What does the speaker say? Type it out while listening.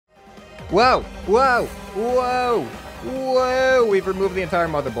Whoa, whoa, whoa, whoa. We've removed the entire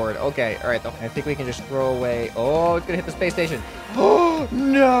motherboard. Okay, all right. I think we can just throw away. Oh, it's gonna hit the space station. Oh,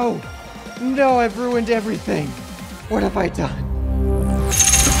 no. No, I've ruined everything. What have I done?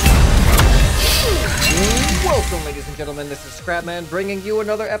 Welcome, ladies and gentlemen. This is ScrapMan bringing you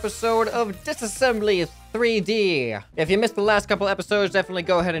another episode of Disassembly 3D. If you missed the last couple episodes, definitely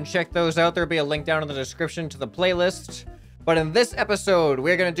go ahead and check those out. There'll be a link down in the description to the playlist. But in this episode,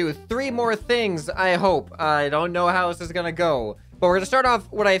 we're gonna do 3 more things, I hope. I don't know how this is gonna go. But we're gonna start off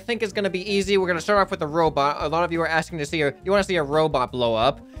what I think is gonna be easy. We're gonna start off with a robot. A lot of you are asking to see you wanna see a robot blow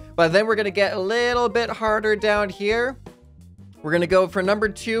up. But then we're gonna get a little bit harder down here. We're gonna go for number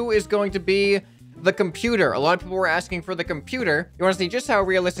 2 is going to be the computer. A lot of people were asking for the computer. You wanna see just how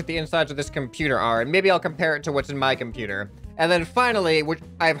realistic the insides of this computer are. And maybe I'll compare it to what's in my computer. And then finally, which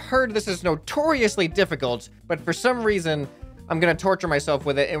I've heard this is notoriously difficult, but for some reason, I'm gonna torture myself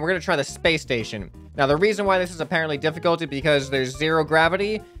with it, and we're gonna try the space station. Now, the reason why this is apparently difficult is because there's 0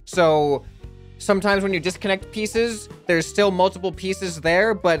 gravity, so sometimes when you disconnect pieces, there's still multiple pieces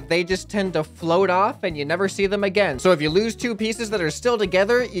there, but they just tend to float off, and you never see them again. So if you lose 2 pieces that are still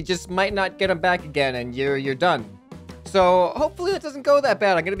together, you just might not get them back again, and you're done. So hopefully that doesn't go that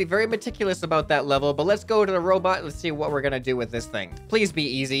bad. I'm gonna be very meticulous about that level, but let's go to the robot. Let's see what we're gonna do with this thing. Please be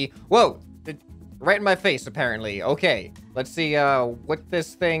easy. Whoa, right in my face, apparently. Okay, let's see what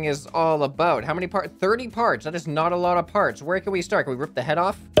this thing is all about. How many parts? 30 parts. That is not a lot of parts. Where can we start? Can we rip the head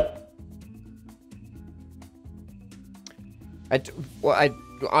off? I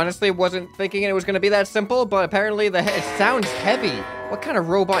honestly wasn't thinking it was gonna be that simple, but apparently it sounds heavy. What kind of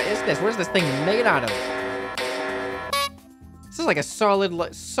robot is this? What is this thing made out of? This is like a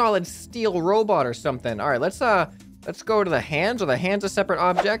solid steel robot or something. All right, let's go to the hands. Are the hands a separate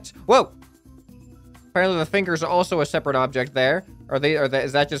object? Whoa! Apparently the fingers are also a separate object there.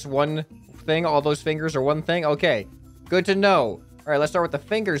 Is that just one thing? All those fingers are one thing? Okay, good to know. All right, let's start with the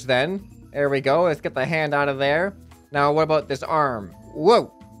fingers then. There we go. Let's get the hand out of there. Now, what about this arm? Whoa!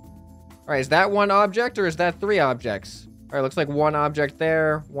 All right, is that one object or is that 3 objects? All right, looks like one object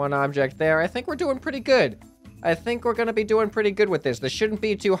there, one object there. I think we're doing pretty good. I think we're gonna be doing pretty good with this. This shouldn't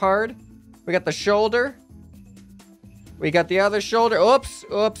be too hard. We got the shoulder. We got the other shoulder. Oops,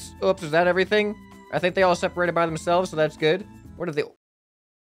 oops, oops. Is that everything? I think they all separated by themselves, so that's good. What are they?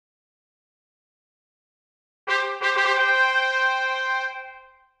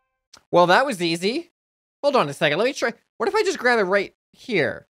 Well, that was easy. Hold on a second. Let me try. What if I just grab it right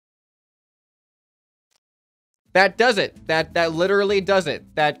here? That does it. That literally does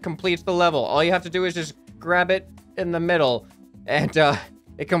it. That completes the level. All you have to do is just grab it in the middle, and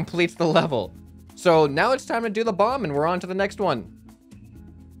it completes the level. So now it's time to do the bomb, and we're on to the next one.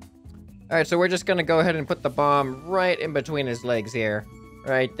 All right, so we're just gonna go ahead and put the bomb right in between his legs here.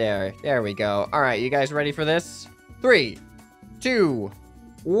 Right there. There we go. All right, you guys ready for this? 3, 2,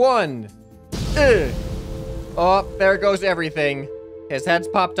 1. Oh, there goes everything. His head's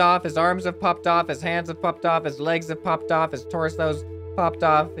popped off, his arms have popped off, his hands have popped off, his legs have popped off, his torso's popped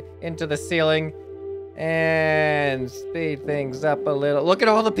off into the ceiling. And speed things up a little. Look at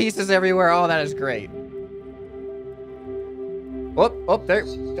all the pieces everywhere. Oh, that is great. Oh, there,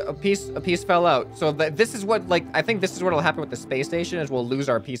 a piece fell out. So this is what, I think this is what'll happen with the space station is we'll lose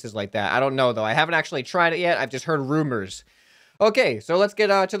our pieces like that. I don't know though. I haven't actually tried it yet. I've just heard rumors. Okay, so let's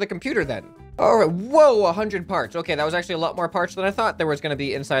get to the computer then. All right, whoa, 100 parts. Okay, that was actually a lot more parts than I thought there was gonna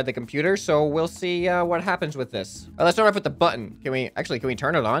be inside the computer. So we'll see what happens with this. Let's start off with the button. Can we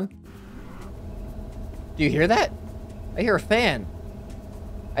turn it on? Do you hear that? I hear a fan.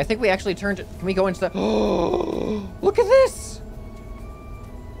 I think we actually turned it. Can we go into the... Oh, look at this.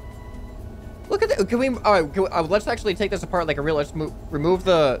 Look at that. Can we... All right, let's actually take this apart like a real... Let's remove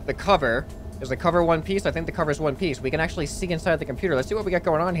the cover. Is the cover one piece? I think the cover is one piece. We can actually see inside the computer. Let's see what we got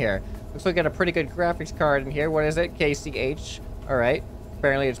going on here. Looks like we got a pretty good graphics card in here. What is it? KCH. All right.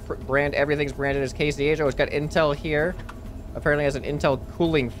 Apparently it's everything's branded as KCH. Oh, it's got Intel here. Apparently it has an Intel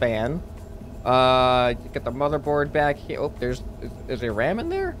cooling fan. Get the motherboard back here. Oh, is there RAM in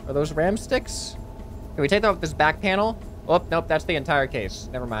there? Are those RAM sticks? Can we take off this back panel? Oh, nope, that's the entire case.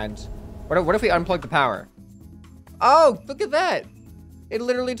 Never mind. What if we unplug the power? Oh, look at that. It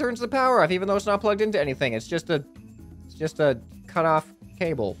literally turns the power off, even though it's not plugged into anything. It's just a cut off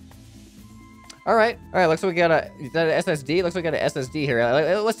cable. All right. Looks like we got is that an SSD? Looks like we got an SSD here.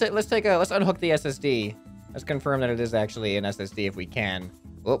 Let's unhook the SSD. Let's confirm that it is actually an SSD if we can.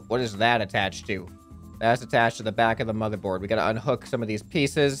 Oh, what is that attached to? That's attached to the back of the motherboard. We gotta unhook some of these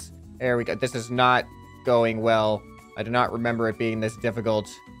pieces. There we go. This is not going well. I do not remember it being this difficult.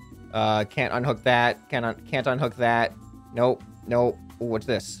 Can't unhook that. Can't unhook that. Nope. Nope. Ooh, what's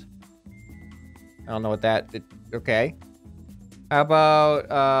this? I don't know what that... okay. How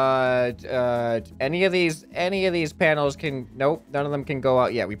about, any of these panels can... Nope, none of them can go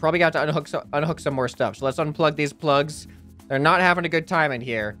out yet. We probably got to unhook some more stuff. So let's unplug these plugs. They're not having a good time in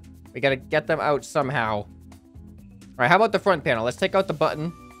here. We gotta get them out somehow. All right, how about the front panel? Let's take out the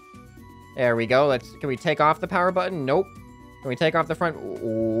button. There we go. Can we take off the power button? Nope. Can we take off the front?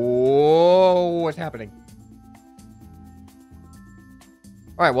 Whoa, what's happening?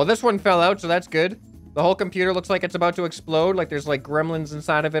 All right, well, this one fell out, so that's good. The whole computer looks like it's about to explode, like there's like gremlins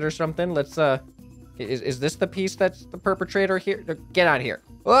inside of it or something. Let's, is this the piece that's the perpetrator here? Get out of here.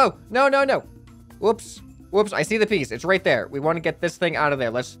 Whoa, no, no, no. Whoops, whoops, I see the piece. It's right there. We want to get this thing out of there.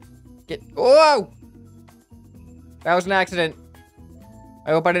 Let's get, whoa! That was an accident.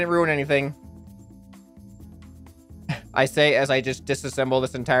 I hope I didn't ruin anything. I say as I just disassemble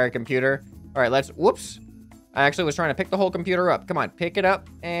this entire computer. All right, let's, whoops. I actually was trying to pick the whole computer up. Come on, pick it up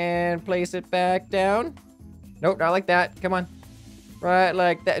and place it back down. Nope, not like that. Come on. Right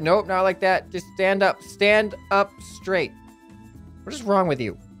like that. Nope, not like that. Just stand up. Stand up straight. What is wrong with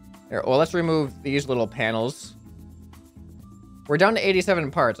you? Here, well, let's remove these little panels. We're down to 87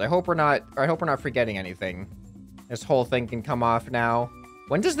 parts. I hope we're not forgetting anything. This whole thing can come off now.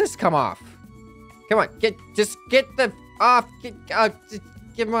 When does this come off? Come on, just get the off.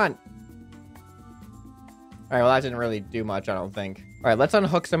 Come on. All right, well, that didn't really do much, I don't think. All right, let's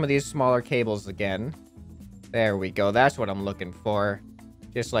unhook some of these smaller cables again. There we go. That's what I'm looking for.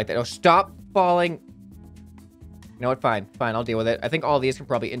 Just like that. Oh, stop falling. You know what? Fine. Fine, I'll deal with it. I think all these can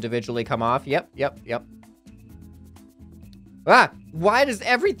probably individually come off. Yep. Ah! Why does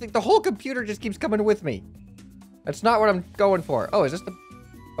everything... The whole computer just keeps coming with me. That's not what I'm going for. Oh, is this the...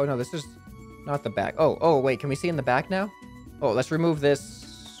 Oh, no, this is not the back. Oh, wait. Can we see in the back now? Oh, let's remove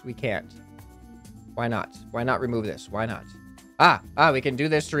this. We can't. Why not? Why not remove this? Why not? We can do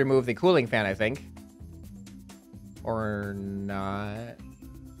this to remove the cooling fan, I think. Or not.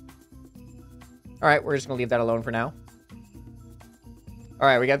 All right, we're just gonna leave that alone for now. All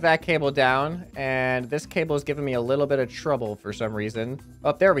right, we got that cable down, and this cable is giving me a little bit of trouble for some reason.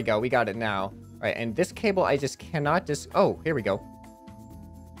 Oh, there we go. We got it now. All right, and this cable I just cannot oh, here we go.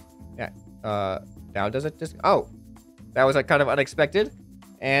 Yeah. Now does it just... Oh, that was like kind of unexpected.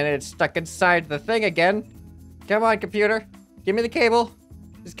 And it's stuck inside the thing again. Come on, computer. Give me the cable.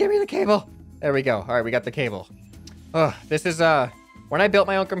 Just give me the cable. There we go. All right, we got the cable. Oh, this is, when I built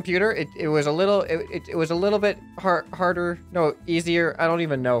my own computer, it was a little, it was a little bit harder. No, easier. I don't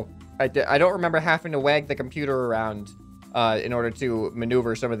even know. I don't remember having to wag the computer around, in order to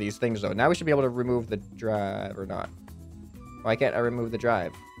maneuver some of these things, though. Now we should be able to remove the drive or not. Why can't I remove the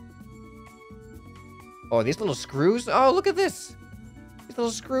drive? Oh, these little screws. Oh, look at this. These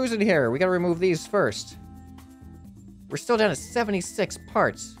little screws in here. We gotta remove these first. We're still down to 76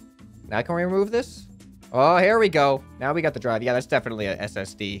 parts. Now can we remove this? Oh, here we go. Now we got the drive. Yeah, that's definitely a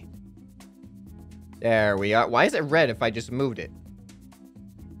SSD. There we are. Why is it red if I just moved it?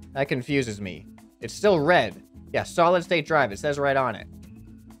 That confuses me. It's still red. Yeah, solid state drive. It says right on it.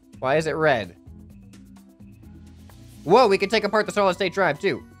 Why is it red? Whoa, we can take apart the solid state drive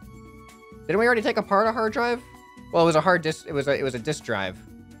too. Didn't we already take apart a hard drive? Well, it was a hard disk. It was a disk drive,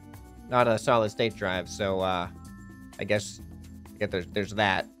 not a solid state drive. So, I guess there's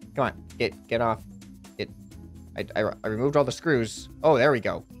that. Come on, get off. I removed all the screws. Oh, there we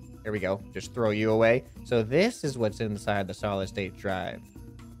go. There we go. Just throw you away. So this is what's inside the solid state drive.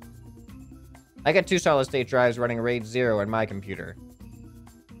 I got 2 solid state drives running RAID 0 on my computer.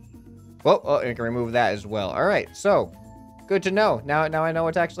 Whoa, oh, and I can remove that as well. All right, so good to know. Now I know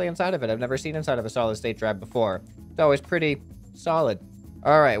what's actually inside of it. I've never seen inside of a solid state drive before. It's always pretty solid.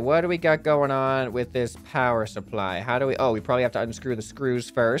 All right, what do we got going on with this power supply? How do we... Oh, we probably have to unscrew the screws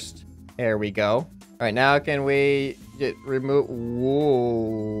first. There we go. All right, now can we remove...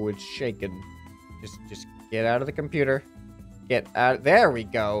 Whoa, it's shaking. Just get out of the computer. Get out... There we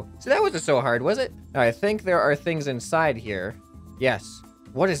go. So that wasn't so hard, was it? Now, I think there are things inside here. Yes.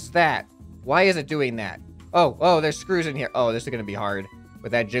 What is that? Why is it doing that? Oh, there's screws in here. Oh, this is gonna be hard.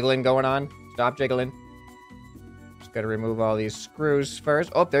 With that jiggling going on. Stop jiggling. Just gotta remove all these screws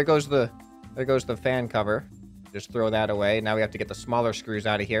first. Oh, there goes the fan cover. Just throw that away. Now we have to get the smaller screws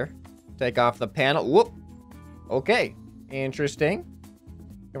out of here. Take off the panel. Whoop. Okay. Interesting.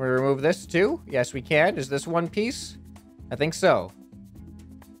 Can we remove this too? Yes, we can. Is this one piece? I think so.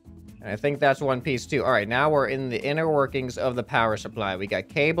 And I think that's one piece too. All right, now we're in the inner workings of the power supply. We got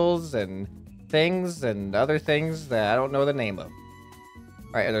cables and things and other things that I don't know the name of.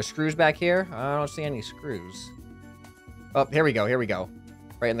 All right, are there screws back here? I don't see any screws. Oh, here we go.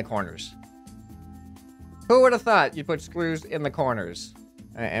 Right in the corners. Who would have thought you'd put screws in the corners?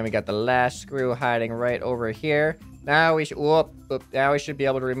 All right, and we got the last screw hiding right over here. Now we should, now we should be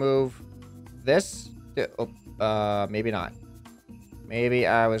able to remove this. Maybe not. Maybe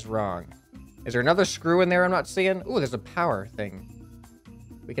I was wrong. Is there another screw in there I'm not seeing? Ooh, there's a power thing.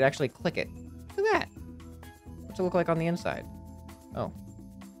 We could actually click it. Look at that. What's it look like on the inside? Oh.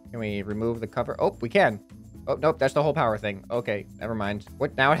 Can we remove the cover? Oh, we can. Oh, nope, that's the whole power thing. Okay, never mind.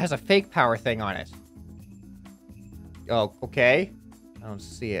 What? Now it has a fake power thing on it. Oh, okay. I don't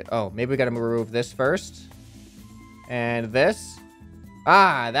see it. Oh, maybe we gotta remove this first. And this.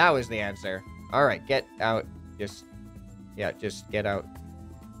 Ah, that was the answer. All right, get out. Just get out.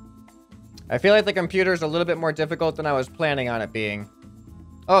 I feel like the computer's a little bit more difficult than I was planning on it being.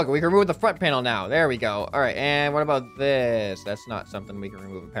 Oh, we can remove the front panel now. There we go. All right, and what about this? That's not something we can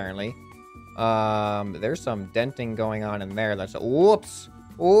remove, apparently. There's some denting going on in there. That's whoops,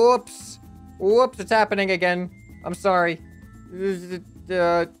 whoops, whoops. It's happening again. I'm sorry.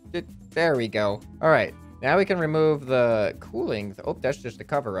 There we go. All right, now we can remove the cooling. Oh, that's just the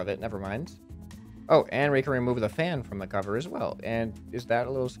cover of it. Never mind. Oh, and we can remove the fan from the cover as well. And is that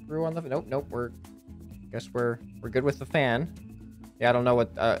a little screw on the? Nope, nope. Guess we're good with the fan. Yeah, I don't know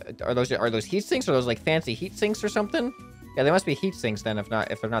what are those heat sinks, or those like fancy heat sinks or something? Yeah, they must be heat sinks then, if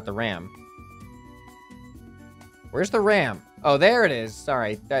they're not the RAM. Where's the RAM? Oh, there it is.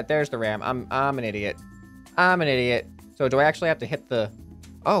 Sorry, there's the RAM. I'm an idiot. I'm an idiot. So do I actually have to hit the?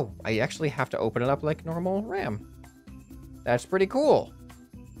 Oh, I actually have to open it up like normal RAM. That's pretty cool.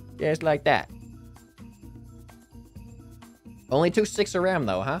 Just like that. Only 2 sticks of RAM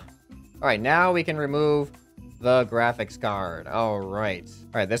though, huh? All right, now we can remove the graphics card. All right.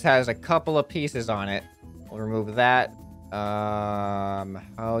 All right, this has a couple of pieces on it. We'll remove that.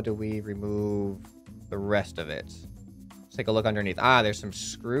 How do we remove the rest of it? Let's take a look underneath. Ah, there's some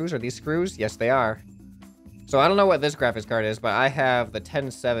screws. Are these screws? Yes, they are. So I don't know what this graphics card is, but I have the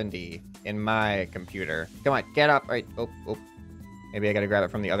 1070 in my computer. Come on, get up. All right. Oh. Maybe I gotta grab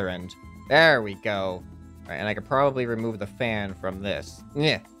it from the other end. There we go. All right, and I could probably remove the fan from this.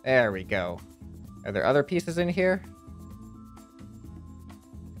 Yeah, there we go. Are there other pieces in here?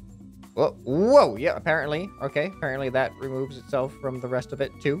 Whoa, yeah, apparently. Okay, apparently that removes itself from the rest of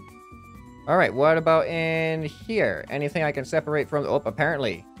it, too. All right, what about in here? Anything I can separate from? Oh,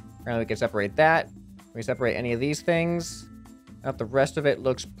 apparently. Apparently we can separate that. Can we separate any of these things? Now the rest of it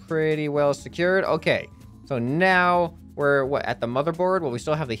looks pretty well secured. Okay, so now we're, what, at the motherboard? Well, we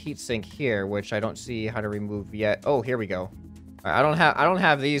still have the heatsink here, which I don't see how to remove yet. Oh, here we go. All right, I don't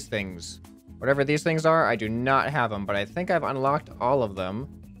have these things. Whatever these things are, I do not have them, but I think I've unlocked all of them,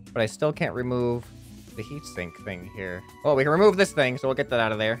 but I still can't remove the heatsink thing here. Oh, we can remove this thing, so we'll get that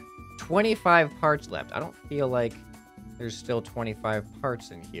out of there. 25 parts left. I don't feel like there's still 25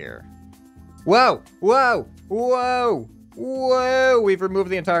 parts in here. Whoa, whoa, whoa, whoa. We've removed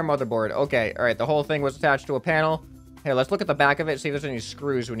the entire motherboard. Okay, all right, the whole thing was attached to a panel. Here, let's look at the back of it, see if there's any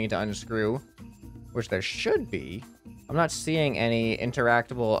screws we need to unscrew, which there should be. I'm not seeing any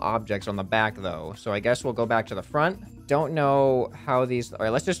interactable objects on the back, though, so I guess we'll go back to the front. Don't know how these... All right,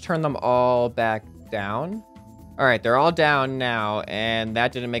 let's just turn them all back down. All right, they're all down now, and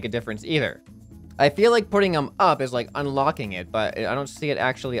that didn't make a difference either. I feel like putting them up is like unlocking it, but I don't see it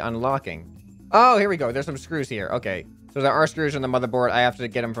actually unlocking. Oh, here we go. There's some screws here. Okay, so there are screws on the motherboard. I have to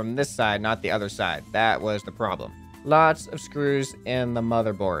get them from this side, not the other side. That was the problem. Lots of screws in the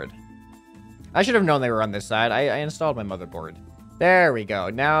motherboard. I should have known they were on this side. I installed my motherboard. There we go.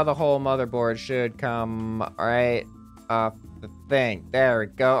 Now the whole motherboard should come right off the thing. There we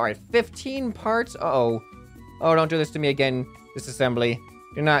go. All right, 15 parts. Uh-oh. Oh, don't do this to me again, Disassembly.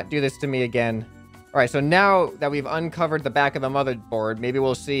 Do not do this to me again. All right, so now that we've uncovered the back of the motherboard, maybe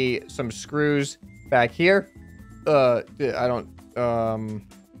we'll see some screws back here. I don't...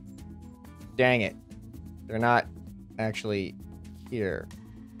 Dang it. They're not actually here.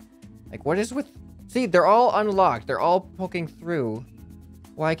 Like, what is with... See, they're all unlocked. They're all poking through.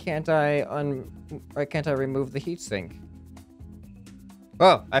 Why can't I remove the heatsink?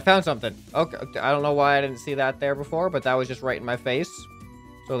 Oh, I found something. Okay, I don't know why I didn't see that there before, but that was just right in my face.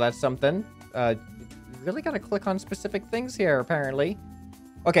 So that's something. Really gotta click on specific things here, apparently.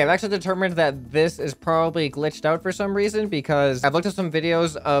 Okay, I've actually determined that this is probably glitched out for some reason, because I've looked at some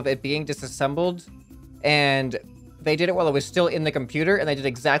videos of it being disassembled, and they did it while it was still in the computer, and they did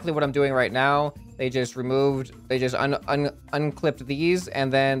exactly what I'm doing right now. They just unclipped these,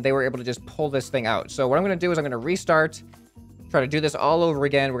 and then they were able to just pull this thing out. So what I'm gonna do is I'm gonna restart, try to do this all over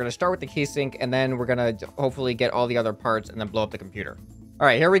again. We're gonna start with the keysync, and then we're gonna hopefully get all the other parts and then blow up the computer. All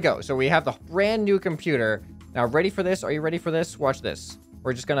right, here we go. So we have the brand new computer. Now, ready for this? Are you ready for this? Watch this.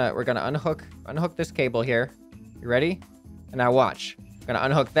 We're gonna unhook this cable here. You ready? And now watch. I'm Gonna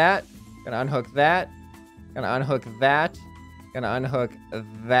unhook that. Gonna unhook that. Gonna unhook that. Gonna unhook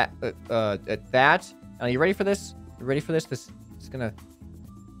that. That. Are you ready for this? You ready for this? This is gonna...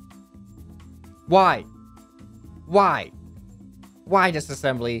 Why? Why? Why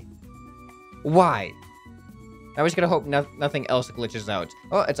disassembly? Why? I was gonna hope nothing else glitches out.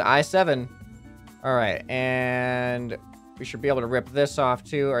 Oh, it's I7. All right, and we should be able to rip this off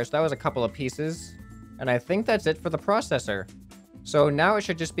too. All right, so that was a couple of pieces. And I think that's it for the processor. So now it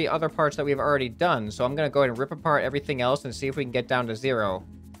should just be other parts that we've already done. So I'm gonna go ahead and rip apart everything else and see if we can get down to 0.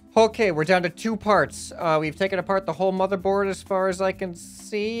 Okay, we're down to 2 parts. We've taken apart the whole motherboard as far as I can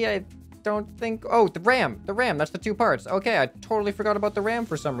see. I don't think... Oh, the RAM, that's the 2 parts. Okay, I totally forgot about the RAM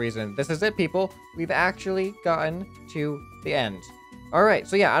for some reason. This is it, people. We've actually gotten to the end. All right,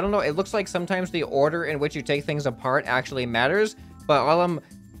 so yeah, I don't know. It looks like sometimes the order in which you take things apart actually matters, but all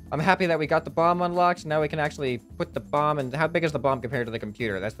I'm happy that we got the bomb unlocked. Now we can actually put the bomb, and how big is the bomb compared to the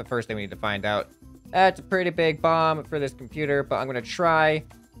computer? That's the first thing we need to find out. That's a pretty big bomb for this computer, but I'm gonna try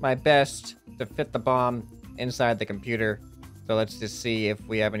my best to fit the bomb inside the computer. So let's just see if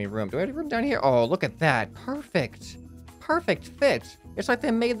we have any room. Do we have any room down here? Oh, look at that. Perfect. Perfect fit. It's like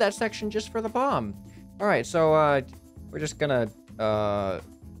they made that section just for the bomb. All right, so we're just gonna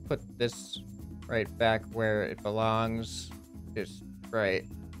put this right back where it belongs. Just right.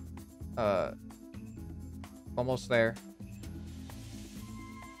 Almost there.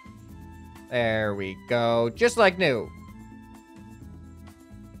 There we go. Just like new.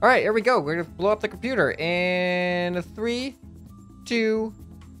 All right, here we go. We're gonna blow up the computer in 3, 2,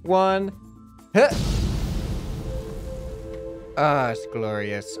 1. Huh. Ah, it's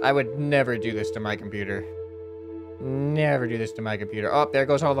glorious. I would never do this to my computer. Never do this to my computer. Oh, there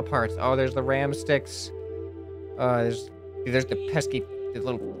goes all the parts. Oh, there's the RAM sticks. There's the pesky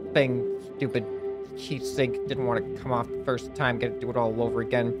little thing. Stupid heat sink. Didn't want to come off the first time. Get to do it all over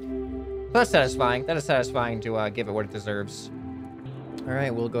again. But that's satisfying. That is satisfying to give it what it deserves. All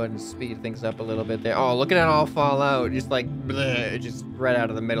right, we'll go ahead and speed things up a little bit there. Oh, look at it all fall out. Just like, bleh, just right out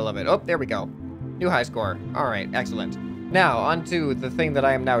of the middle of it. Oh, there we go. New high score. All right, excellent. Now, on to the thing that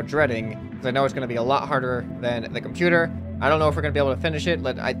I am now dreading, because I know it's going to be a lot harder than the computer. I don't know if we're going to be able to finish it.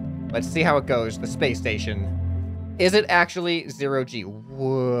 Let's see how it goes. The space station. Is it actually 0G?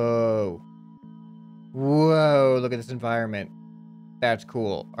 Whoa. Whoa, look at this environment. That's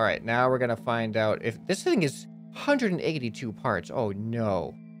cool. All right, now we're going to find out if this thing is 182 parts. Oh,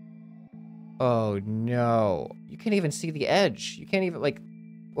 no. Oh, no. You can't even see the edge. You can't even, like...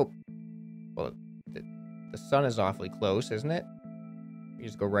 Oh. Well, the sun is awfully close, isn't it? You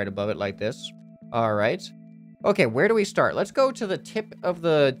just go right above it like this. All right. Okay, where do we start? Let's go to the tip of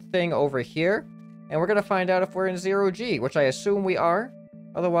the thing over here, and we're going to find out if we're in 0G, which I assume we are.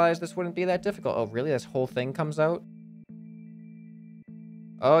 Otherwise, this wouldn't be that difficult. Oh, really? This whole thing comes out?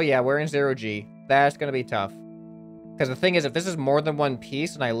 Oh, yeah, we're in 0G. That's going to be tough. Because the thing is, if this is more than one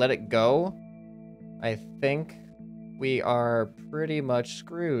piece and I let it go, I think we are pretty much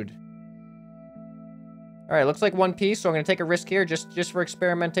screwed. All right, looks like one piece, so I'm going to take a risk here just for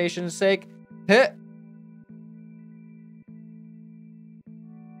experimentation's sake. Hit.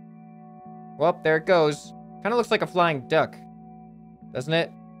 Well, there it goes. Kind of looks like a flying duck, doesn't it?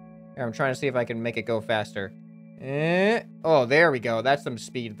 Here, I'm trying to see if I can make it go faster. Oh, there we go. That's some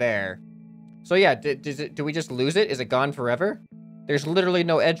speed there. So yeah, do we just lose it? Is it gone forever? There's literally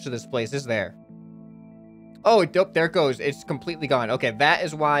no edge to this place, is there? Oh, dope, there it goes. It's completely gone. Okay, that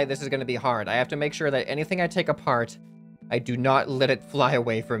is why this is going to be hard. I have to make sure that anything I take apart, I do not let it fly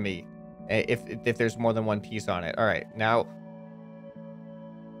away from me. If there's more than one piece on it. All right, now...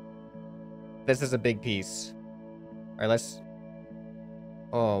 This is a big piece. All right, let's...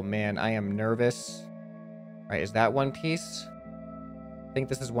 Oh, man, I am nervous. All right, is that one piece? I think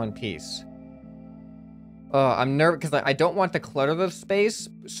this is one piece. I'm nervous because I don't want to clutter the space,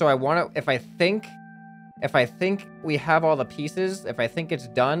 so I want to... If I think we have all the pieces, if I think it's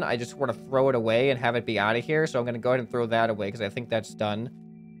done, I just want to throw it away and have it be out of here. So I'm going to go ahead and throw that away because I think that's done.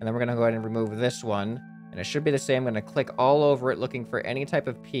 And then we're going to go ahead and remove this one. And it should be the same. I'm going to click all over it looking for any type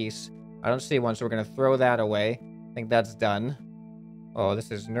of piece. I don't see one, so we're going to throw that away. I think that's done. Oh, this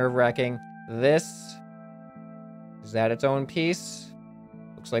is nerve-wracking. This... Is that its own piece?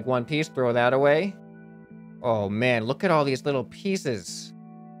 Looks like one piece. Throw that away. Oh, man. Look at all these little pieces.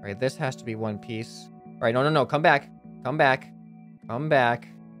 All right, this has to be one piece. All right, no. Come back. Come back. Come back.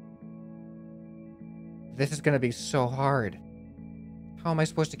 This is going to be so hard. How am I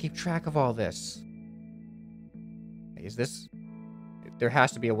supposed to keep track of all this? Is this... There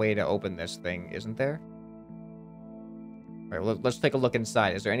has to be a way to open this thing, isn't there? All right, let's take a look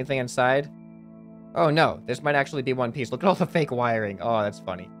inside. Is there anything inside? Oh no, this might actually be one piece. Look at all the fake wiring. Oh, that's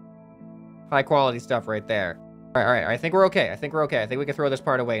funny. High quality stuff right there. All right, I think we're okay. I think we're okay. I think we can throw this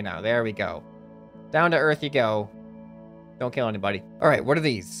part away now. There we go. Down to earth you go. Don't kill anybody. All right, what are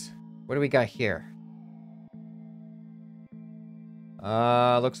these? What do we got here?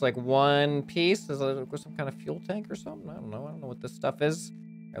 Looks like one piece. There's some kind of fuel tank or something. I don't know what this stuff is.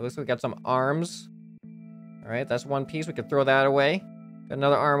 All right, looks like we got some arms. All right, that's one piece. We could throw that away. Got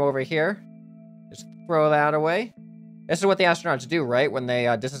another arm over here. Just throw that away. This is what the astronauts do, right? When they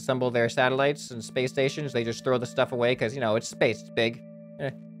disassemble their satellites and space stations, they just throw the stuff away because, you know, it's space, it's big.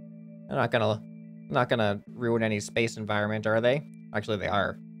 They're not gonna ruin any space environment, are they? Actually, they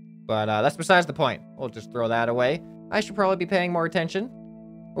are. But that's besides the point. We'll just throw that away. I should probably be paying more attention.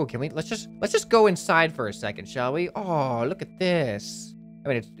 Oh, can we? Let's just go inside for a second, shall we? Oh, look at this. I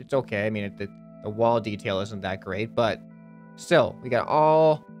mean, it's okay. I mean, the wall detail isn't that great, but still, we got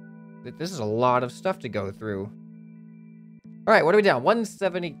all. This is a lot of stuff to go through. All right, what are we down?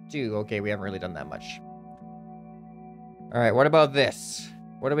 172. Okay, we haven't really done that much. All right, what about this?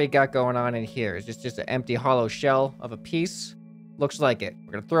 What do we got going on in here? Is this just an empty hollow shell of a piece? Looks like it.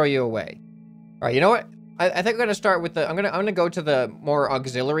 We're gonna throw you away. All right, you know what? I think we're gonna start with the. I'm gonna go to the more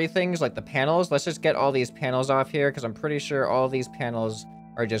auxiliary things like the panels. Let's just get all these panels off here because I'm pretty sure all these panels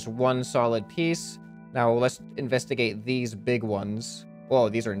are just one solid piece. Now let's investigate these big ones. Whoa,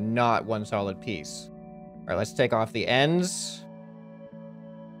 these are not one solid piece. All right, let's take off the ends.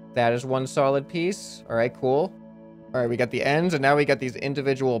 That is one solid piece. All right, cool. All right, we got the ends, and now we got these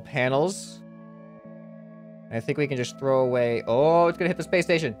individual panels. And I think we can just throw away... Oh, it's gonna hit the space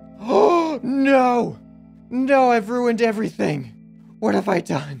station. Oh, no! No, I've ruined everything. What have I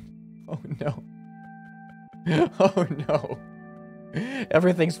done? Oh, no. Oh, no.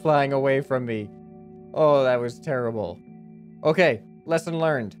 Everything's flying away from me. Oh, that was terrible. Okay, lesson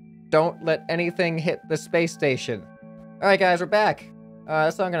learned. Don't let anything hit the space station. All right, guys, we're back.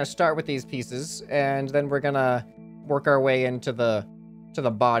 So I'm gonna start with these pieces, and then we're gonna work our way into the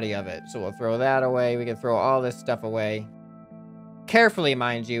body of it. So we'll throw that away. We can throw all this stuff away. Carefully,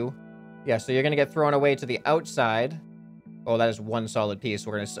 mind you. Yeah, so you're gonna get thrown away to the outside. Oh, that is one solid piece.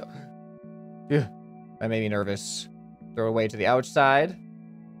 We're gonna... That made me nervous. Throw away to the outside.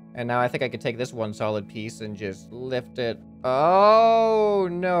 And now I think I could take this one solid piece and just lift it. Oh,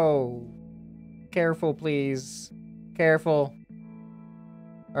 no. Careful, please. Careful.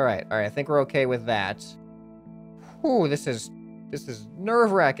 All right, I think we're okay with that. Whew, this is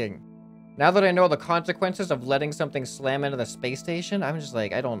nerve-wracking. Now that I know the consequences of letting something slam into the space station, I'm just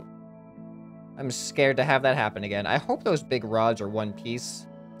like, I'm scared to have that happen again. I hope those big rods are one piece.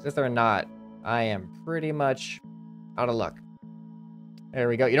 Because if they're not, I am pretty much out of luck. There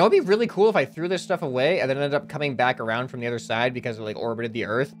we go. You know, it'd be really cool if I threw this stuff away and then ended up coming back around from the other side because it, like, orbited the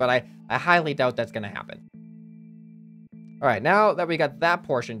Earth. But I highly doubt that's going to happen. All right, now that we got that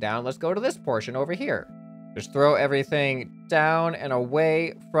portion down, let's go to this portion over here. Just throw everything down and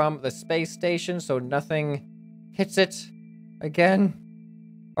away from the space station so nothing hits it again.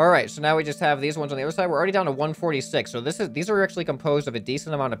 All right, so now we just have these ones on the other side. We're already down to 146. So these are actually composed of a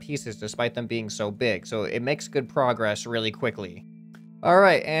decent amount of pieces despite them being so big. So it makes good progress really quickly. All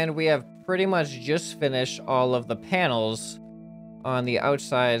right, and we have pretty much just finished all of the panels on the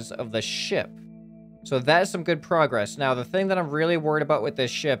outsides of the ship. So that is some good progress. Now, the thing that I'm really worried about with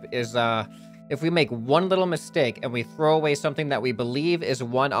this ship is if we make one little mistake and we throw away something that we believe is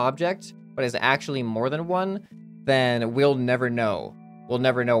one object, but is actually more than one, then we'll never know. We'll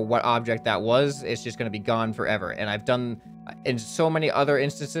never know what object that was. It's just going to be gone forever. And I've done, in so many other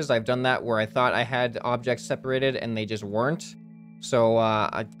instances, I've done that where I thought I had objects separated and they just weren't. So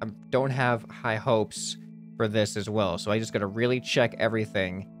I don't have high hopes for this as well. So I just got to really check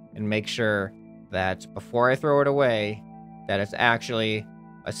everything and make sure that before I throw it away, that it's actually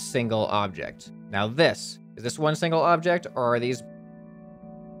a single object. Now is this one single object, or are these...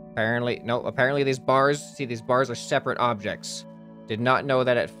 Apparently these bars, see, these bars are separate objects. Did not know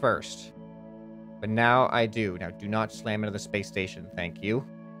that at first. But now I do. Now, do not slam into the space station. Thank you.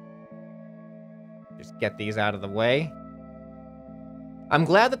 Just get these out of the way. I'm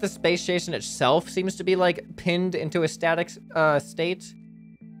glad that the space station itself seems to be, like, pinned into a static state.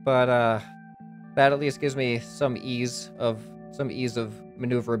 But, that at least gives me some ease of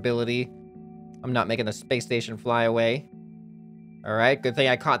maneuverability. I'm not making the space station fly away. All right, good thing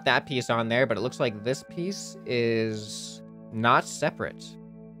I caught that piece on there, but it looks like this piece is not separate.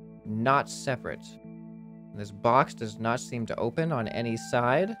 Not separate. This box does not seem to open on any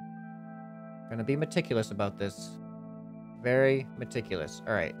side. I'm gonna be meticulous about this. Very meticulous.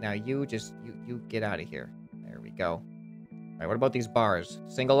 All right, now you get out of here. There we go. right, what about these bars?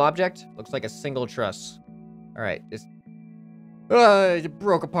 Single object? Looks like a single truss. All right, it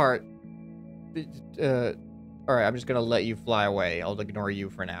broke apart. All right, I'm just gonna let you fly away. I'll ignore you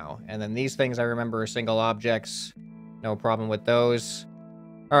for now. And then these things I remember are single objects. No problem with those.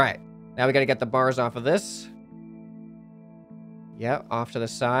 All right, now we gotta get the bars off of this. Yeah, off to the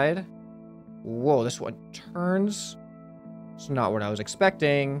side. Whoa, this one turns. It's not what I was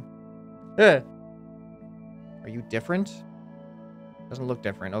expecting. Are you different? Doesn't look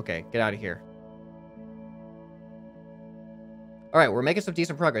different. Okay, get out of here. All right, we're making some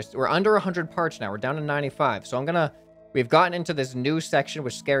decent progress. We're under 100 parts now. We're down to 95. So we've gotten into this new section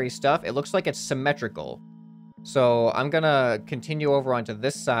with scary stuff. It looks like it's symmetrical. So I'm gonna continue over onto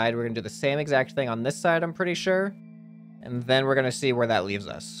this side. We're gonna do the same exact thing on this side, I'm pretty sure. And then we're gonna see where that leaves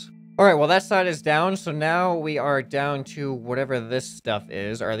us. All right, well, that side is down. So now we are down to whatever this stuff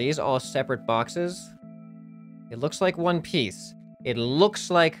is. Are these all separate boxes? It looks like one piece. It looks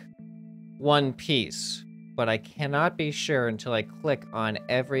like one piece. But I cannot be sure until I click on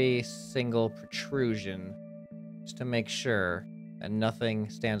every single protrusion just to make sure that nothing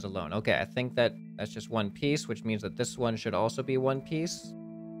stands alone. Okay, I think that's just one piece, which means that this one should also be one piece.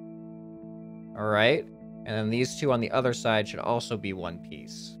 All right, and then these two on the other side should also be one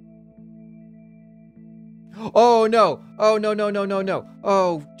piece. Oh no! Oh no no no no no!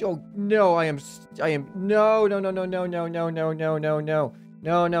 Oh no! I am no no no no no no no no no no no.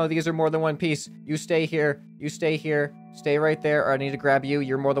 No, no, these are more than one piece. You stay here. You stay here. Stay right there, or I need to grab you.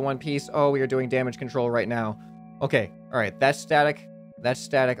 You're more than one piece. Oh, we are doing damage control right now. Okay, all right, that's static. That's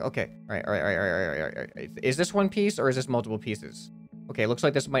static. Okay, all right, all right, all right, all right, all right. Is this one piece, or is this multiple pieces? Okay, looks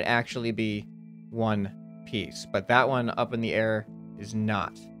like this might actually be one piece, but that one up in the air is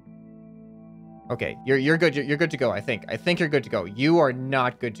not. Okay, you're good. You're good to go, I think. I think you're good to go. You are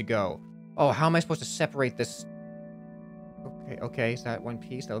not good to go. Oh, how am I supposed to separate this? Okay, is that one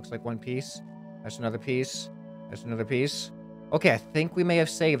piece? That looks like one piece. That's another piece. That's another piece. Okay, I think we may have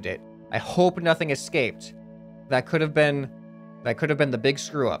saved it. I hope nothing escaped. That could have been the big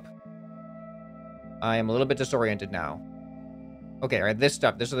screw up. I am a little bit disoriented now. Okay, all right, this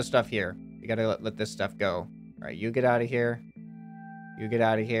is the stuff here. You gotta let this stuff go. All right, you get out of here. You get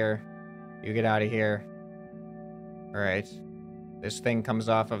out of here. You get out of here. All right. This thing comes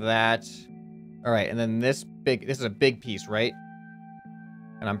off of that. All right, and then this is a big piece, right?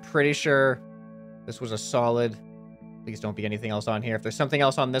 And I'm pretty sure this was a solid. Please don't be anything else on here. If there's something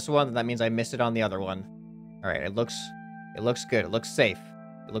else on this one, then that means I missed it on the other one. All right, it looks good. It looks safe.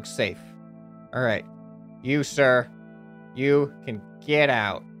 It looks safe. All right, you, sir, you can get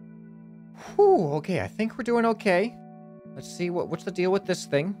out. Whew, okay, I think we're doing okay. Let's see, what's the deal with this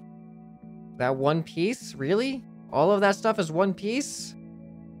thing? That one piece? Really? All of that stuff is one piece?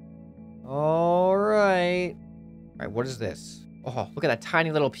 All right. All right, what is this? Oh, look at that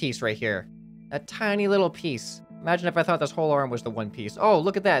tiny little piece right here. That tiny little piece. Imagine if I thought this whole arm was the one piece. Oh,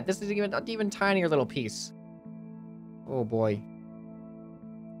 look at that. This is even tinier little piece. Oh, boy.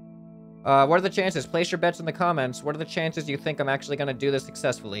 What are the chances? Place your bets in the comments. What are the chances you think I'm actually going to do this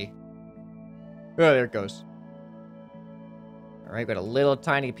successfully? Oh, there it goes. All right, got a little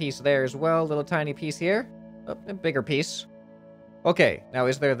tiny piece there as well. Little tiny piece here. Oh, a bigger piece. Okay, now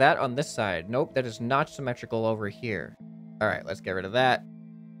is there that on this side? Nope, that is not symmetrical over here. All right, let's get rid of that.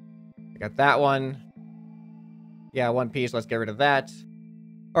 I got that one. Yeah, one piece. Let's get rid of that.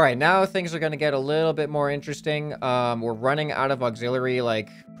 All right, now things are going to get a little bit more interesting. We're running out of auxiliary, like,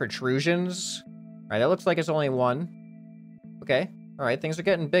 protrusions. All right, that looks like it's only one. Okay, all right, things are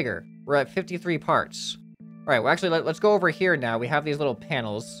getting bigger. We're at 53 parts. All right, well, actually, let's go over here now. We have these little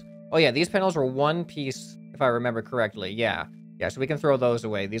panels. Oh, yeah, these panels were one piece, if I remember correctly. Yeah. Yeah, so we can throw those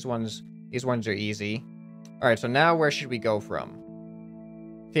away. These ones are easy. All right, so now where should we go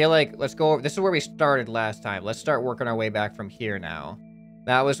from? Feel like, let's go, this is where we started last time. Let's start working our way back from here now.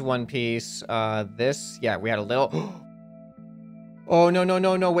 That was one piece. This, yeah, we had a little, oh,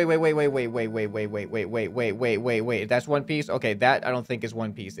 no, wait. That's one piece? Okay, that I don't think is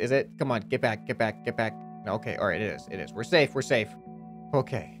one piece, is it? Come on, get back. No, okay, all right, it is. We're safe.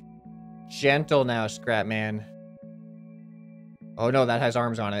 Okay. Gentle now, ScrapMan. Oh no, that has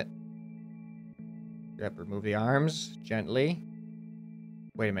arms on it. Yep, remove the arms, gently.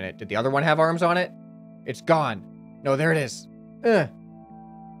 Wait a minute, did the other one have arms on it? It's gone. No, there it is.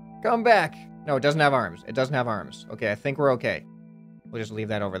 Come back. No, it doesn't have arms. Okay, I think we're okay. We'll just leave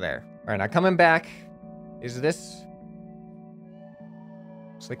that over there. All right, now coming back. Is this...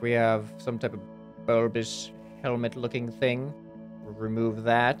 Looks like we have some type of bulbous helmet-looking thing. We'll remove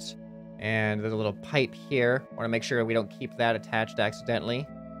that. And there's a little pipe here. Want to make sure we don't keep that attached accidentally.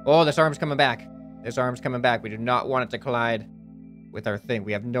 Oh, this arm's coming back. This arm's coming back. We do not want it to collide with our thing.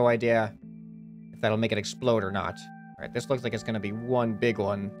 We have no idea if that'll make it explode or not. All right, this looks like it's going to be one big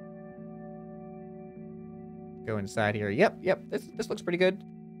one. Go inside here. Yep. This looks pretty good.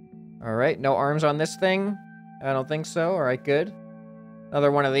 All right, no arms on this thing. I don't think so. All right, good.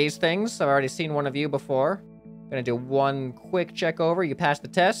 Another one of these things. I've already seen one of you before. Gonna do one quick check over. You passed the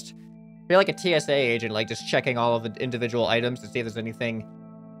test. You're like a TSA agent, like just checking all of the individual items to see if there's anything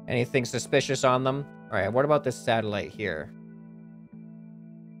suspicious on them. All right, what about this satellite here?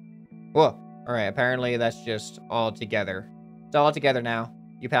 Whoa. All right, apparently that's just all together. It's all together now.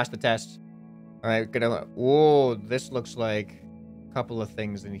 You passed the test. All right, gonna... Whoa, this looks like a couple of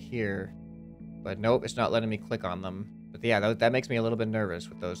things in here. But nope, it's not letting me click on them. But yeah, that makes me a little bit nervous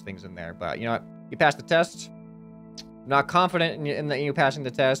with those things in there. But you know what? You passed the test. I'm not confident in you passing the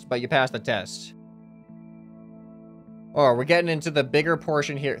test, but you passed the test. Oh, we're getting into the bigger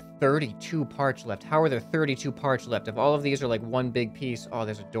portion here. 32 parts left. How are there 32 parts left? If all of these are like one big piece... Oh,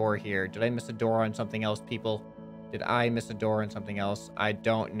 there's a door here. Did I miss a door on something else, people? Did I miss a door on something else? I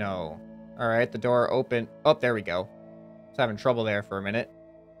don't know. All right, the door open. Oh, there we go. I was having trouble there for a minute.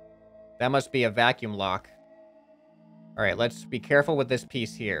 That must be a vacuum lock. All right, let's be careful with this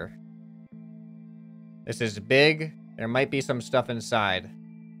piece here. This is big. There might be some stuff inside.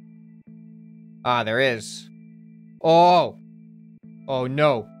 Ah, there is. Oh! Oh,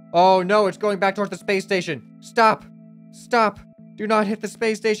 no. Oh, no, it's going back towards the space station. Stop! Stop! Do not hit the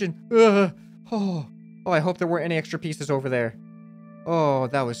space station. Ugh. Oh, I hope there weren't any extra pieces over there. Oh,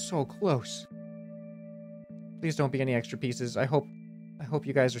 that was so close. Please don't be any extra pieces. I hope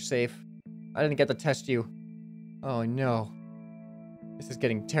you guys are safe. I didn't get to test you. Oh, no. This is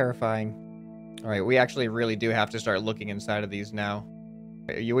getting terrifying. All right, we actually really do have to start looking inside of these now.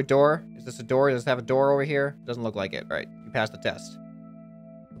 Are you a door? Is this a door? Does this have a door over here? Doesn't look like it. All right, you passed the test.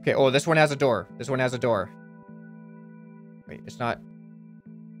 Okay, oh, this one has a door. This one has a door. Wait, it's not...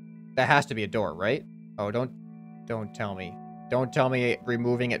 That has to be a door, right? Oh, don't tell me. Don't tell me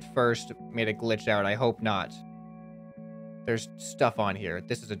removing it first made it glitch out. I hope not. There's stuff on here.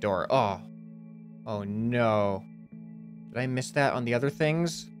 This is a door. Oh. Oh, no. Did I miss that on the other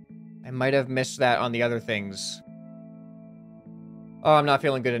things? I might have missed that on the other things. Oh, I'm not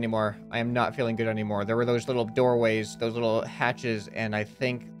feeling good anymore. I am not feeling good anymore. There were those little doorways, those little hatches, and I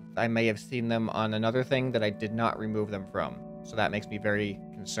think I may have seen them on another thing that I did not remove them from. So that makes me very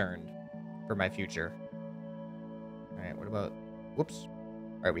concerned for my future. All right, what about... Whoops.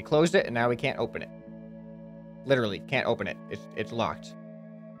 All right, we closed it, and now we can't open it. Literally, can't open it. It's locked.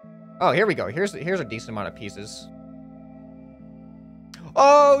 Oh, here we go. Here's a decent amount of pieces.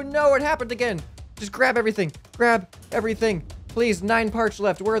 Oh, no, it happened again. Just grab everything. Grab everything. Please, 9 parts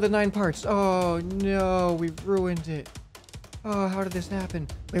left. Where are the 9 parts? Oh, no, we've ruined it. Oh, how did this happen?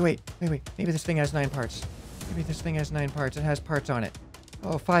 Wait. Maybe this thing has 9 parts. Maybe this thing has 9 parts. It has parts on it.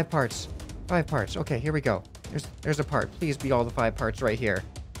 Oh, 5 parts. 5 parts. Okay, here we go. There's a part. Please be all the 5 parts right here.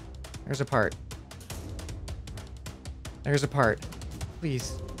 There's a part. There's a part.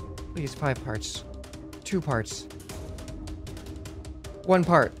 Please, 5 parts. 2 parts. 1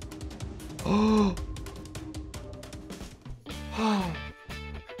 part. Oh.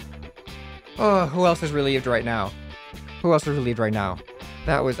 Oh, who else is relieved right now? Who else is relieved right now?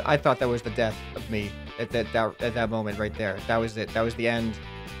 I thought that was the death of me at that moment right there. That was it. That was the end.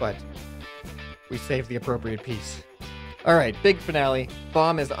 But we saved the appropriate piece. All right, big finale.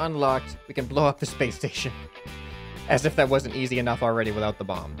 Bomb is unlocked. We can blow up the space station. As if that wasn't easy enough already without the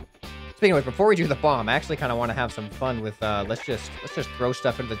bomb. Speaking of which, before we do the bomb, I actually kind of want to have some fun with, let's just throw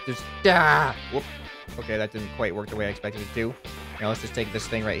stuff into the, whoop. Okay, that didn't quite work the way I expected it to. Now let's just take this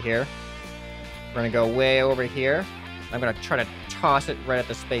thing right here. We're gonna go way over here. I'm gonna try to toss it right at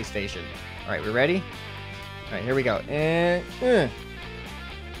the space station. All right, we ready? All right, here we go. And,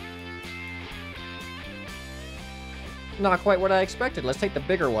 Not quite what I expected. Let's take the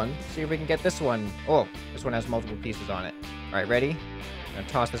bigger one. See if we can get this one. Oh, this one has multiple pieces on it. All right, ready? I'm gonna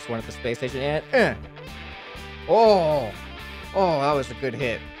toss this one at the space station and... Oh, that was a good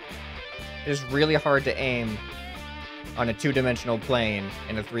hit. It is really hard to aim on a 2-dimensional plane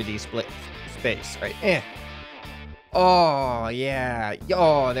in a 3D split space, right? Oh, yeah.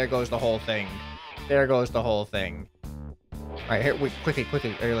 Oh, there goes the whole thing. There goes the whole thing. All right, here, quickly.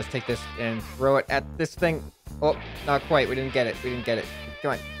 Here, let's take this and throw it at this thing. Oh, not quite. We didn't get it.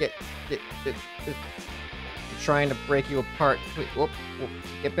 Come on, get. I'm trying to break you apart. Whoop,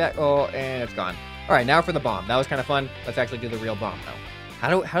 get back. Oh, and it's gone. All right, now for the bomb. That was kind of fun. Let's actually do the real bomb now.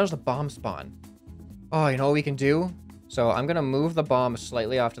 How does the bomb spawn? Oh, you know what we can do? So I'm gonna move the bomb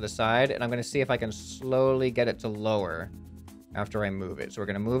slightly off to the side, and I'm gonna see if I can slowly get it to lower after I move it. So we're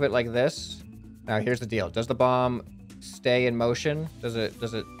gonna move it like this. Now, here's the deal. Does the bomb stay in motion? Does it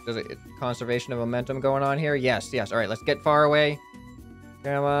conservation of momentum going on here? Yes. All right, let's get far away.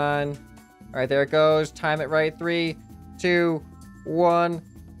 Come on. All right, there it goes. Time it right. 3, 2, 1.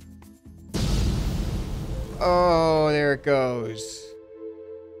 Oh, there it goes.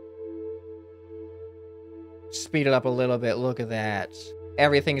 Speed it up a little bit. Look at that.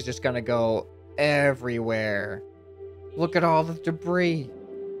 Everything's just gonna go everywhere. Look at all the debris.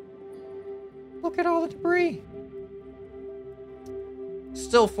 Look at all the debris.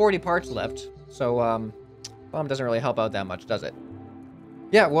 Still 40 parts left. So, bomb doesn't really help out that much, does it?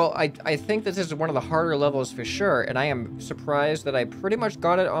 Yeah, well, I think that this is one of the harder levels for sure, and I am surprised that I pretty much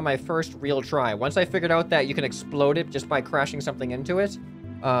got it on my first real try. Once I figured out that you can explode it just by crashing something into it,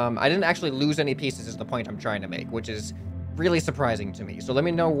 I didn't actually lose any pieces is the point I'm trying to make, which is really surprising to me. So let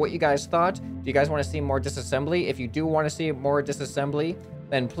me know what you guys thought. Do you guys want to see more disassembly? If you do want to see more disassembly,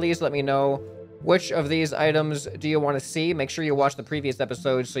 then please let me know which of these items do you want to see. Make sure you watch the previous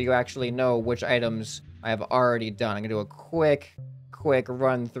episodes so you actually know which items I have already done. I'm going to do a quick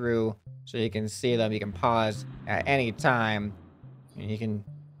run through so you can see them. You can pause at any time and you can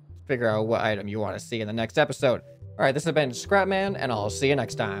figure out what item you want to see in the next episode. All right, this has been ScrapMan, and I'll see you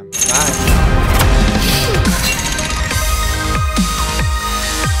next time. Bye.